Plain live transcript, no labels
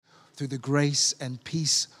through the grace and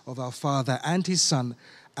peace of our Father and his Son,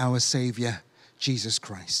 our Savior, Jesus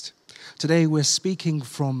Christ. Today we're speaking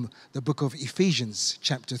from the book of Ephesians,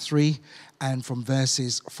 chapter 3, and from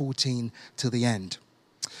verses 14 to the end.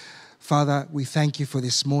 Father, we thank you for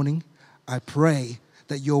this morning. I pray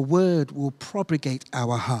that your word will propagate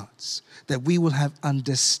our hearts, that we will have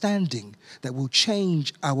understanding that will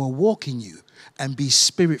change our walk in you and be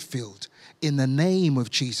spirit-filled in the name of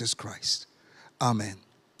Jesus Christ. Amen.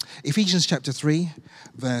 Ephesians chapter 3,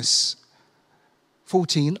 verse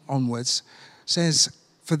 14 onwards says,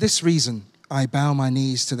 "For this reason I bow my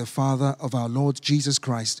knees to the Father of our Lord Jesus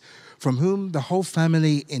Christ, from whom the whole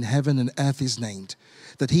family in heaven and earth is named,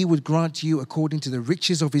 that he would grant you according to the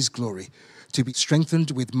riches of his glory, to be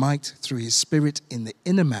strengthened with might through his Spirit in the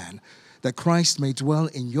inner man, that Christ may dwell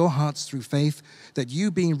in your hearts through faith, that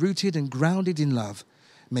you, being rooted and grounded in love,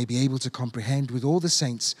 may be able to comprehend with all the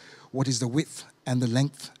saints what is the width and the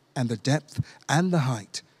length and the depth and the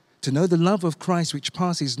height, to know the love of Christ which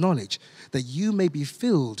passes knowledge, that you may be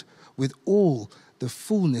filled with all the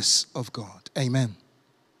fullness of God." Amen.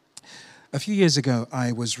 A few years ago,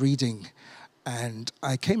 I was reading and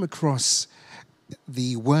I came across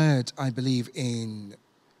the word, I believe, in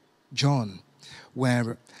John,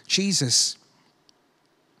 where Jesus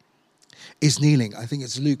is kneeling. I think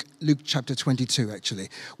it's Luke chapter 22, actually,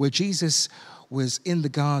 where Jesus was in the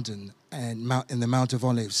garden and in the Mount of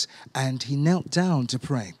Olives, and he knelt down to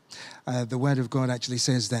pray. The word of God actually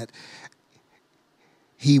says that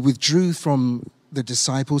he withdrew from the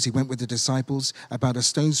disciples. He went with the disciples about a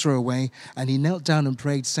stone's throw away, and he knelt down and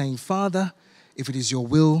prayed, saying, "Father, if it is your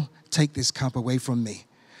will, take this cup away from me.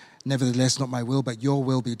 Nevertheless, not my will, but your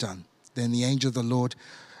will be done." Then the angel of the Lord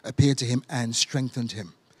appeared to him and strengthened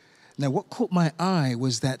him. Now, what caught my eye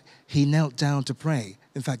was that he knelt down to pray.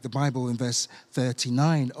 In fact, the Bible in verse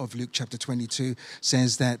 39 of Luke chapter 22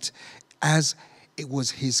 says that as it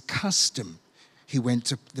was his custom, he went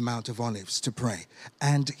to the Mount of Olives to pray.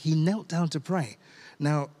 And he knelt down to pray.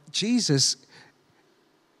 Now, Jesus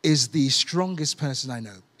is the strongest person I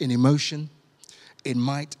know in emotion, in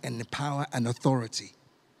might and in power and authority.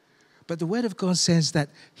 But the word of God says that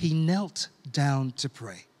he knelt down to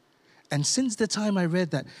pray. And since the time I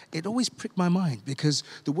read that, it always pricked my mind, because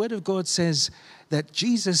the word of God says that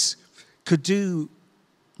Jesus could do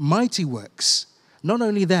mighty works. Not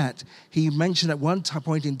only that, he mentioned at one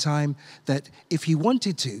point in time that if he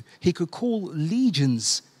wanted to, he could call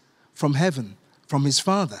legions from heaven, from his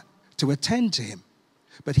Father, to attend to him.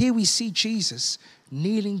 But here we see Jesus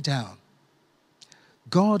kneeling down,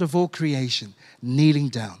 God of all creation, kneeling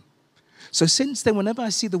down. So since then, whenever I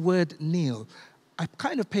see the word kneel, I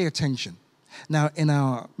kind of pay attention. Now, in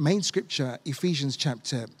our main scripture, Ephesians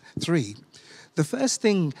chapter 3, the first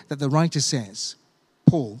thing that the writer says,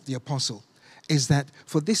 Paul, the apostle, is that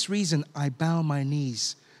for this reason I bow my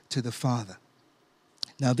knees to the Father.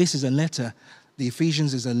 Now, this is a letter. The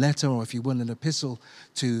Ephesians is a letter, or if you will, an epistle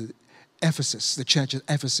to Ephesus, the church of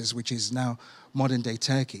Ephesus, which is now modern-day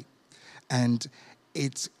Turkey. And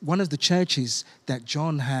it's one of the churches that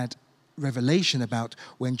John had revelation about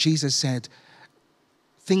when Jesus said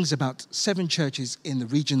things about 7 churches in the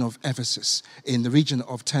region of Ephesus, in the region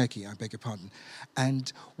of Turkey, I beg your pardon.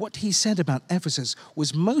 And what he said about Ephesus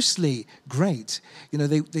was mostly great. You know,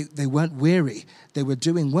 they weren't weary. They were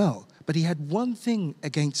doing well. But he had one thing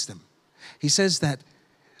against them. He says that,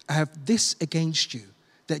 "I have this against you,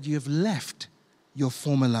 that you have left your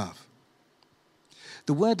former love."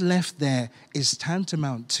 The word "left" there is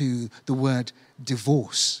tantamount to the word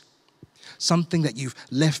divorce, something that you've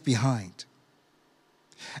left behind.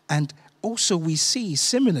 And also we see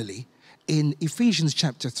similarly in Ephesians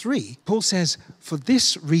chapter 3, Paul says, "For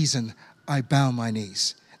this reason I bow my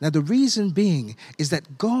knees." Now the reason being is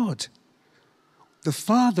that God, the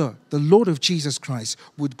Father, the Lord of Jesus Christ,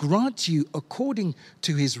 would grant you according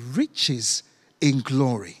to his riches in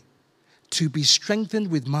glory to be strengthened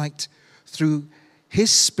with might through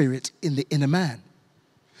his Spirit in the inner man.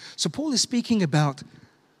 So Paul is speaking about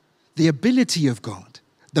the ability of God,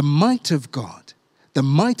 the might of God, the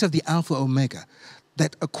might of the Alpha Omega,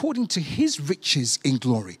 that according to his riches in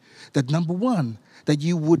glory, that number one, that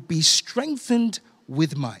you would be strengthened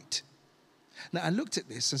with might. Now I looked at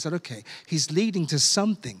this and said, okay, he's leading to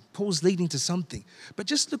something. Paul's leading to something. But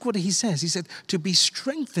just look what he says. He said, to be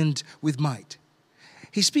strengthened with might.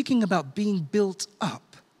 He's speaking about being built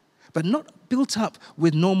up, but not built up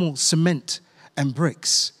with normal cement and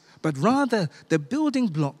bricks, but rather the building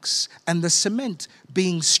blocks and the cement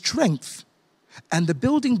being strength, and the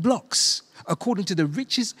building blocks, according to the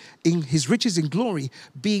riches in his riches in glory,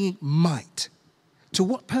 being might. To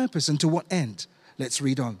what purpose and to what end? Let's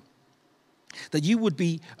read on. that you would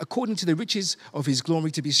be, according to the riches of his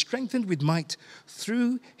glory, to be strengthened with might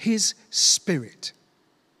through his Spirit.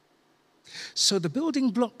 So the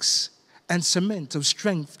building blocks and cement of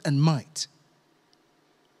strength and might,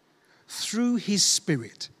 through his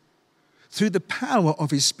Spirit, through the power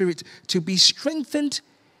of his Spirit, to be strengthened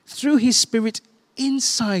through his Spirit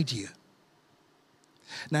inside you.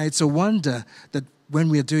 Now, it's a wonder that when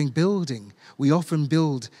we are doing building, we often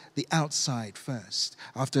build the outside first,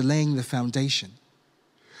 after laying the foundation.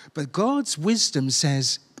 But God's wisdom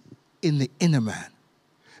says, in the inner man,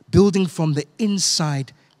 building from the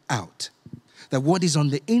inside out, that what is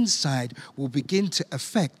on the inside will begin to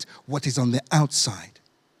affect what is on the outside.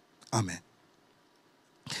 Amen.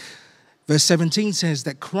 Verse 17 says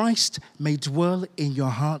that Christ may dwell in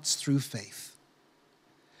your hearts through faith,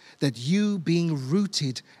 that you being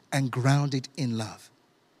rooted and grounded in love.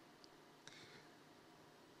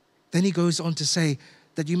 Then he goes on to say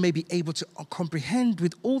that you may be able to comprehend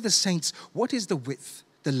with all the saints what is the width,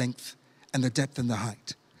 the length, and the depth and the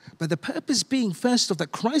height. But the purpose being, first of,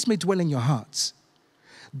 that Christ may dwell in your hearts,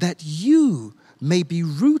 that you may be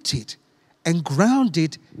rooted and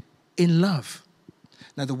grounded in love.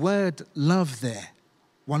 Now, the word love there,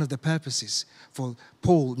 one of the purposes for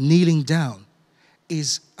Paul kneeling down,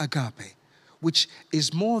 is agape, which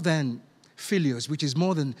is more than philios, which is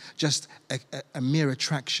more than just a mere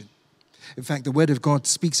attraction. In fact, the Word of God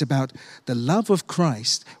speaks about the love of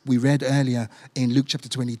Christ, we read earlier in Luke chapter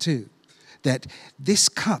 22, that this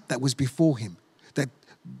cup that was before him, that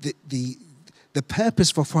the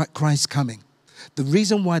purpose for Christ's coming, the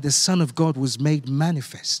reason why the Son of God was made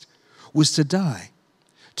manifest, was to die,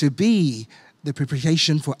 to be the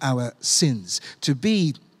propitiation for our sins, to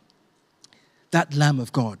be that Lamb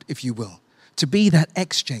of God, if you will, to be that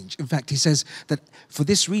exchange. In fact, he says that for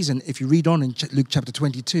this reason, if you read on in Luke chapter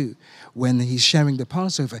 22, when he's sharing the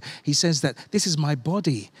Passover, he says that this is my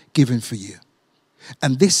body given for you.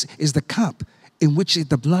 And this is the cup in which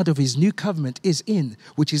the blood of his new covenant is in,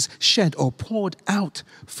 which is shed or poured out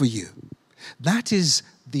for you. That is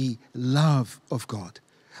the love of God.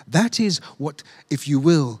 That is what, if you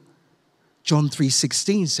will, John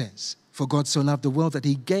 3:16 says, for God so loved the world that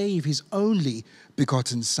he gave his only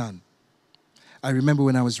begotten Son. I remember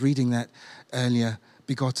when I was reading that earlier,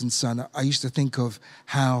 begotten Son, I used to think of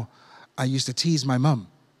how I used to tease my mum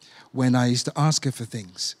when I used to ask her for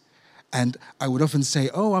things. And I would often say,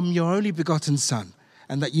 oh, I'm your only begotten Son.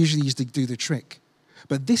 And that usually used to do the trick.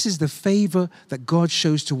 But this is the favor that God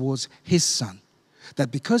shows towards his Son.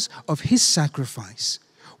 That because of his sacrifice,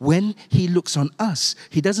 when he looks on us,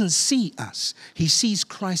 he doesn't see us. He sees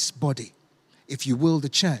Christ's body, if you will, the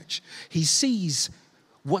church. He sees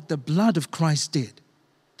what the blood of Christ did,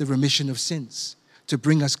 the remission of sins, to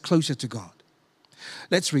bring us closer to God.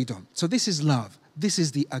 Let's read on. So this is love. This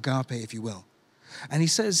is the agape, if you will. And he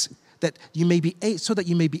says that you may be so that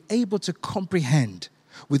you may be able to comprehend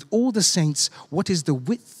with all the saints what is the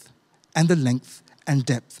width and the length and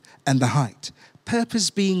depth and the height. Purpose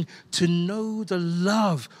being to know the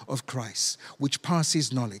love of Christ, which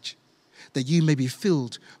passes knowledge, that you may be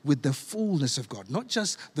filled with the fullness of God. Not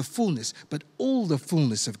just the fullness, but all the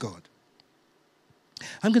fullness of God.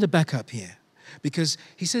 I'm going to back up here, because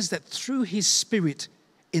he says that through his Spirit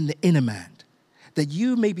in the inner man, that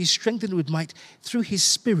you may be strengthened with might through his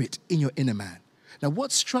Spirit in your inner man. Now,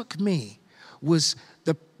 what struck me was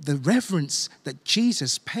the reverence that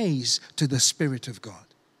Jesus pays to the Spirit of God.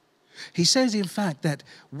 He says, in fact, that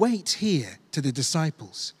wait here to the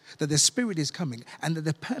disciples, that the Spirit is coming, and that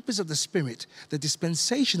the purpose of the Spirit, the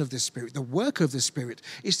dispensation of the Spirit, the work of the Spirit,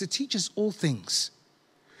 is to teach us all things,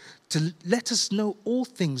 to let us know all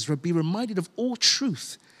things, be reminded of all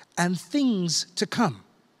truth and things to come.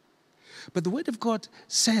 But the Word of God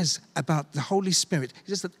says about the Holy Spirit, it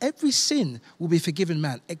says that every sin will be forgiven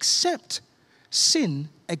man, except sin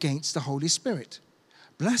against the Holy Spirit.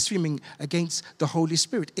 Blaspheming against the Holy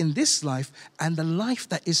Spirit in this life and the life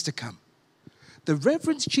that is to come. The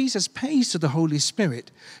reverence Jesus pays to the Holy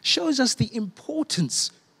Spirit shows us the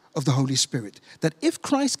importance of the Holy Spirit. That if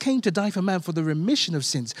Christ came to die for man for the remission of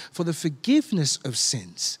sins, for the forgiveness of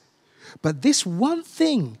sins, but this one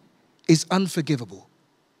thing is unforgivable: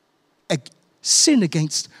 sin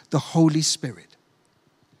against the Holy Spirit.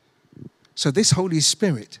 So this Holy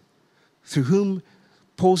Spirit,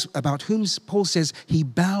 about whom Paul says he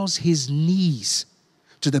bows his knees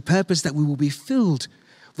to the purpose that we will be filled,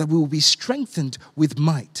 that we will be strengthened with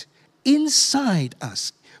might inside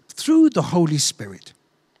us through the Holy Spirit.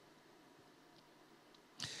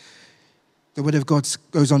 The Word of God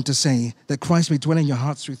goes on to say that Christ may dwell in your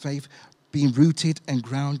hearts through faith, being rooted and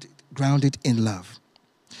grounded in love.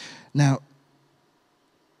 Now,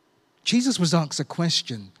 Jesus was asked a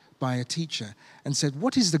question by a teacher and said,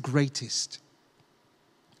 what is the greatest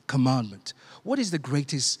commandment? What is the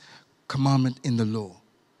greatest commandment in the law?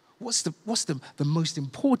 What's the most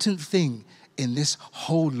important thing in this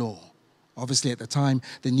whole law? Obviously, at the time,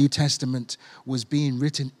 the New Testament was being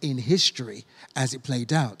written in history as it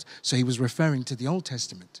played out. So he was referring to the Old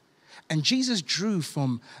Testament. And Jesus drew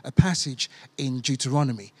from a passage in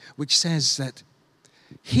Deuteronomy, which says that,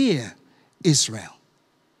 "Hear, Israel,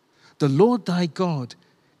 the Lord thy God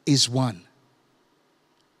is one.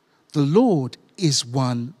 The Lord is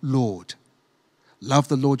one Lord. Love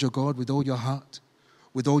the Lord your God with all your heart,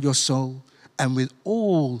 with all your soul, and with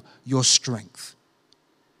all your strength."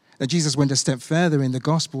 Now, Jesus went a step further in the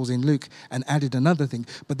Gospels in Luke and added another thing.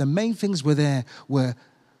 But the main things were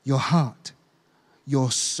your heart,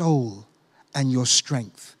 your soul, and your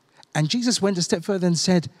strength. And Jesus went a step further and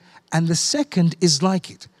said, and the second is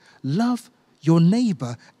like it. Love your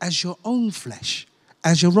neighbor as your own flesh,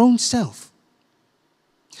 as your own self.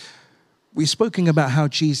 We've spoken about how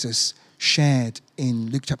Jesus shared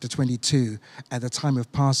in Luke chapter 22 at the time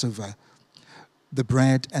of Passover the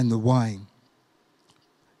bread and the wine,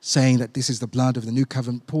 saying that this is the blood of the new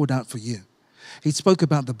covenant poured out for you. He spoke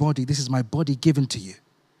about the body. This is my body given to you.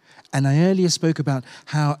 And I earlier spoke about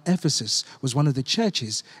how Ephesus was one of the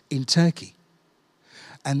churches in Turkey.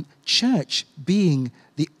 And church being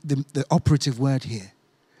the operative word here.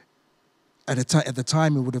 At the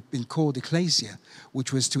time, it would have been called ecclesia,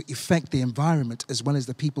 which was to affect the environment as well as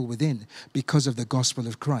the people within because of the gospel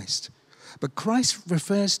of Christ. But Christ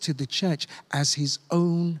refers to the church as his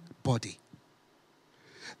own body.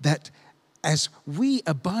 That as we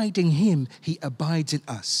abide in him, he abides in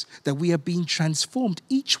us. That we are being transformed,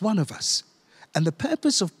 each one of us. And the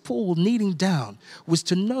purpose of Paul kneeling down was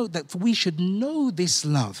to know that we should know this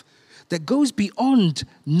love that goes beyond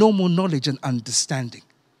normal knowledge and understanding.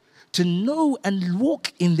 To know and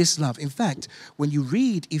walk in this love. In fact, when you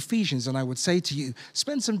read Ephesians, and I would say to you,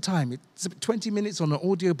 spend some time. It's 20 minutes on an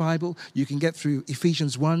audio Bible. You can get through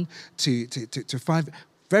Ephesians 1 to 5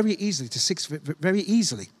 very easily, to 6 very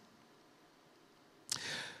easily.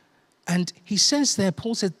 And he says there,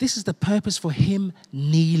 Paul said, this is the purpose for him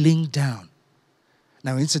kneeling down.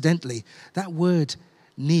 Now, incidentally, that word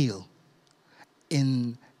kneel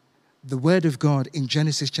in the word of God in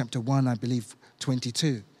Genesis chapter 1, I believe,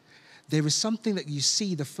 22, there is something that you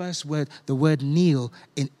see the first word, the word kneel,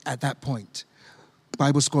 at that point.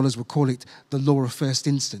 Bible scholars will call it the law of first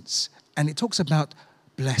instance. And it talks about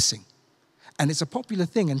blessing. And it's a popular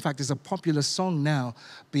thing. In fact, there's a popular song now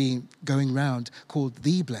going around called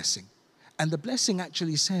The Blessing. And the blessing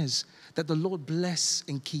actually says that the Lord bless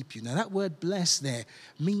and keep you. Now, that word bless there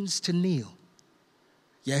means to kneel.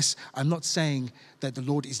 Yes, I'm not saying that the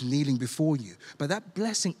Lord is kneeling before you, but that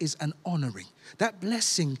blessing is an honoring. That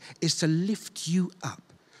blessing is to lift you up.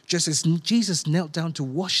 Just as Jesus knelt down to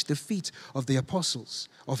wash the feet of the apostles,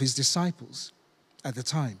 of his disciples at the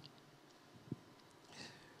time.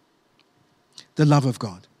 The love of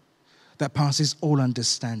God that passes all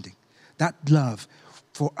understanding. That love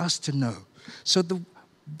for us to know. So the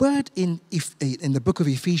word in the book of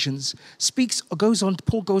Ephesians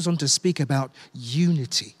Paul goes on to speak about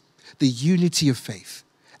unity, the unity of faith.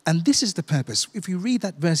 And this is the purpose. If you read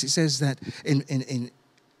that verse, it says that in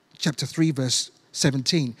chapter 3, verse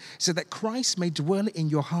 17, it said that Christ may dwell in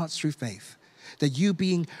your hearts through faith, that you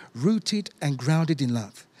being rooted and grounded in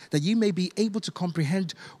love, that you may be able to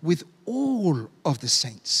comprehend with all of the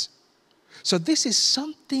saints. So this is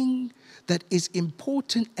something that is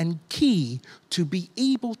important and key to be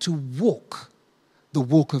able to walk the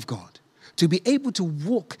walk of God, to be able to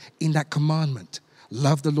walk in that commandment.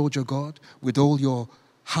 Love the Lord your God with all your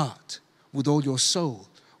heart, with all your soul,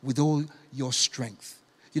 with all your strength.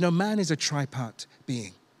 You know, man is a tripart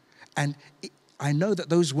being. And I know that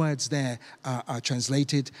those words there are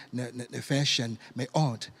translated nefesh and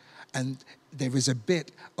me'od. And there is a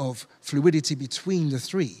bit of fluidity between the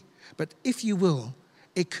three. But if you will,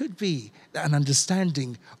 it could be an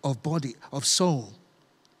understanding of body, of soul,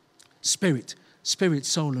 spirit,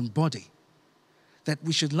 soul, and body. That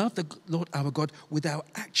we should love the Lord our God with our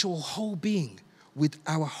actual whole being, with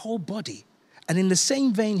our whole body. And in the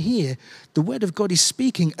same vein here, the word of God is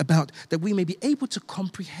speaking about that we may be able to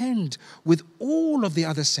comprehend with all of the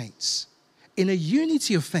other saints in a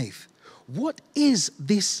unity of faith. What is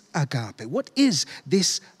this agape? What is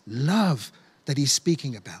this love that he's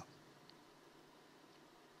speaking about?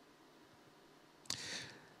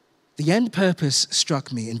 The end purpose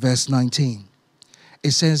struck me in verse 19.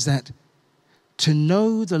 It says that to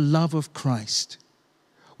know the love of Christ,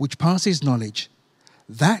 which passes knowledge,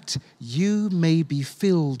 that you may be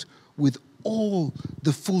filled with all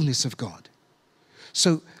the fullness of God.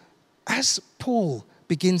 So as Paul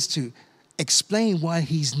begins to explain why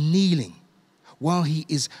he's kneeling, why he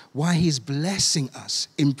is blessing us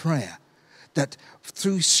in prayer, that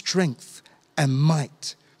through strength and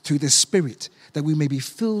might, through the Spirit, that we may be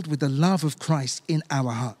filled with the love of Christ in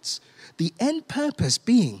our hearts. The end purpose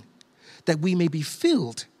being that we may be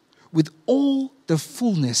filled with all the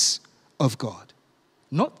fullness of God.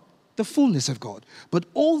 Not the fullness of God, but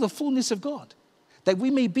all the fullness of God. That we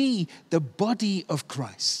may be the body of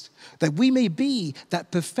Christ. That we may be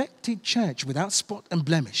that perfected church without spot and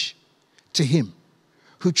blemish to him,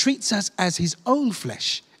 who treats us as his own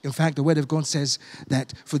flesh. In fact, the word of God says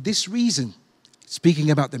that for this reason, speaking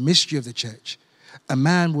about the mystery of the church, a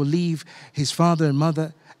man will leave his father and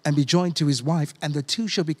mother and be joined to his wife, and the two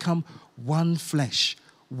shall become one flesh,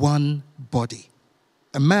 one body.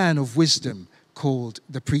 A man of wisdom called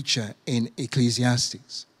the preacher in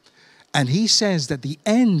Ecclesiastes. And he says that the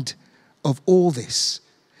end of all this,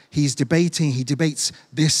 he debates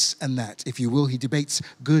this and that, if you will. He debates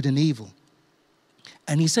good and evil.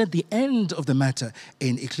 And he said the end of the matter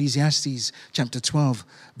in Ecclesiastes chapter 12,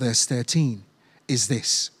 verse 13, is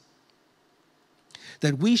this: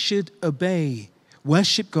 that we should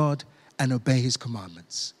worship God and obey his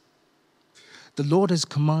commandments. The Lord has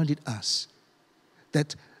commanded us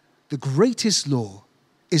that the greatest law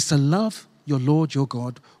is to love your Lord your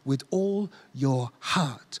God with all your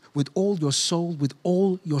heart, with all your soul, with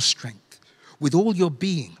all your strength, with all your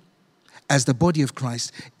being, as the body of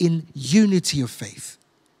Christ in unity of faith.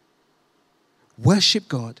 Worship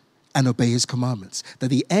God and obey his commandments. That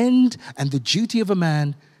the end and the duty of a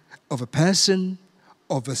man, of a person,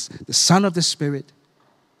 of the Son of the Spirit,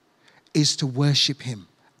 is to worship him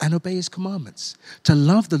and obey his commandments, to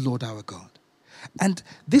love the Lord our God. And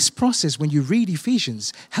this process, when you read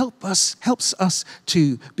Ephesians, helps us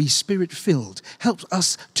to be Spirit-filled, helps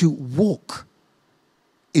us to walk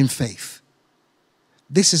in faith.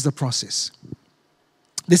 This is the process.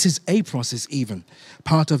 This is a process even,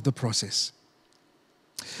 part of the process.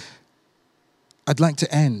 I'd like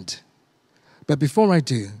to end, but before I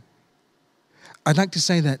do, I'd like to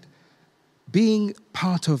say that being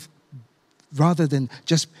part of, rather than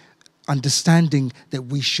just understanding that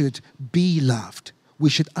we should be loved, we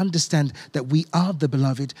should understand that we are the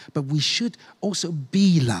beloved, but we should also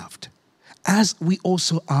be loved as we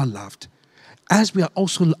also are loved, as we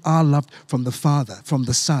also are loved from the Father, from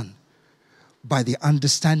the Son, by the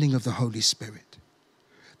understanding of the Holy Spirit.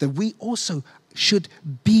 That we also should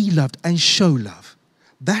be loved and show love.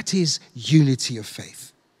 That is unity of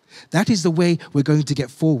faith. That is the way we're going to get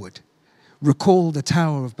forward. Recall the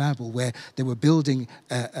Tower of Babel, where they were building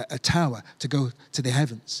a tower to go to the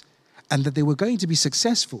heavens, and that they were going to be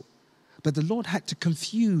successful, but the Lord had to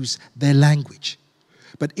confuse their language.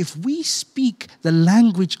 But if we speak the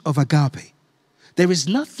language of agape, there is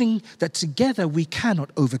nothing that together we cannot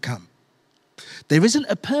overcome. There isn't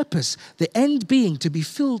a purpose, the end being to be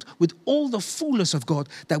filled with all the fullness of God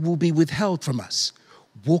that will be withheld from us,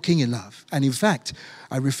 walking in love. And in fact,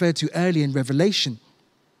 I referred to earlier in Revelation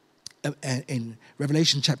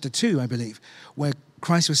chapter 2, I believe, where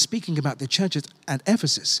Christ was speaking about the church at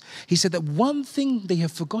Ephesus. He said that one thing they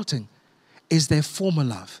have forgotten is their former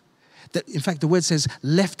love. That, in fact, the word says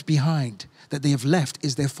left behind, that they have left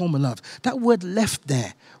is their former love. That word left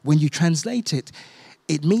there, when you translate it,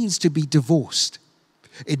 it means to be divorced.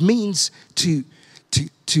 It means to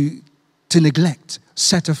neglect,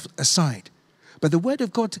 set aside. But the word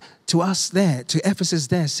of God to us there, to Ephesus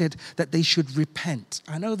there, said that they should repent.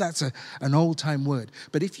 I know that's an old-time word,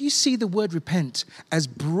 but if you see the word repent as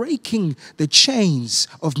breaking the chains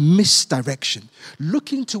of misdirection,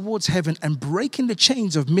 looking towards heaven and breaking the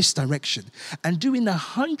chains of misdirection, and doing a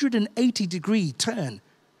 180-degree turn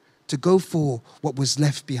to go for what was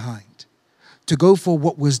left behind, to go for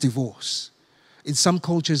what was divorce. In some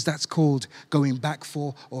cultures, that's called going back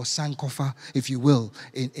for, or sankofa, if you will,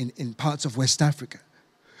 in parts of West Africa.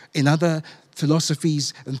 In other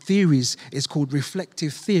philosophies and theories, it's called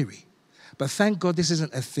reflective theory. But thank God this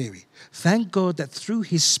isn't a theory. Thank God that through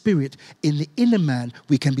his Spirit in the inner man,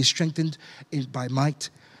 we can be strengthened by might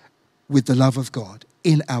with the love of God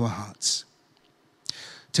in our hearts.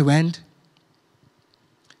 To end,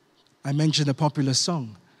 I mentioned a popular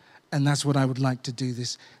song. And that's what I would like to do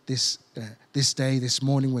this day, this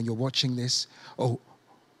morning, when you're watching this, or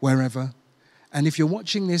wherever. And if you're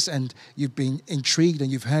watching this and you've been intrigued and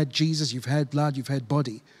you've heard Jesus, you've heard blood, you've heard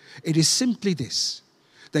body, it is simply this: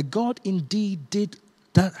 that God indeed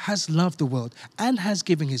has loved the world and has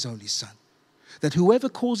given his only Son, that whoever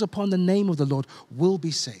calls upon the name of the Lord will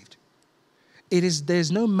be saved. There's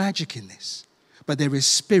no magic in this, but there is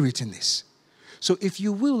spirit in this. So if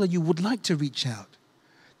you will and you would like to reach out,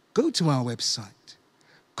 go to our website,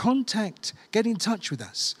 get in touch with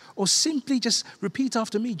us, or simply just repeat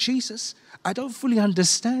after me, Jesus, I don't fully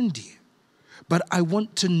understand you, but I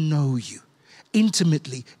want to know you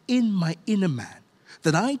intimately in my inner man,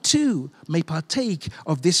 that I too may partake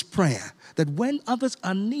of this prayer, that when others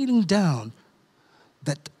are kneeling down,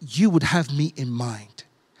 that you would have me in mind,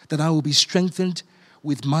 that I will be strengthened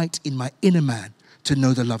with might in my inner man to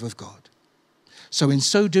know the love of God. So in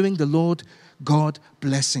so doing, the Lord God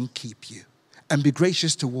bless and keep you and be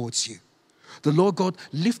gracious towards you. The Lord God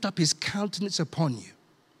lift up his countenance upon you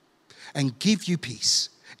and give you peace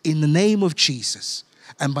in the name of Jesus.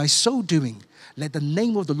 And by so doing, let the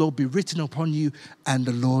name of the Lord be written upon you and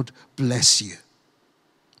the Lord bless you.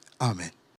 Amen.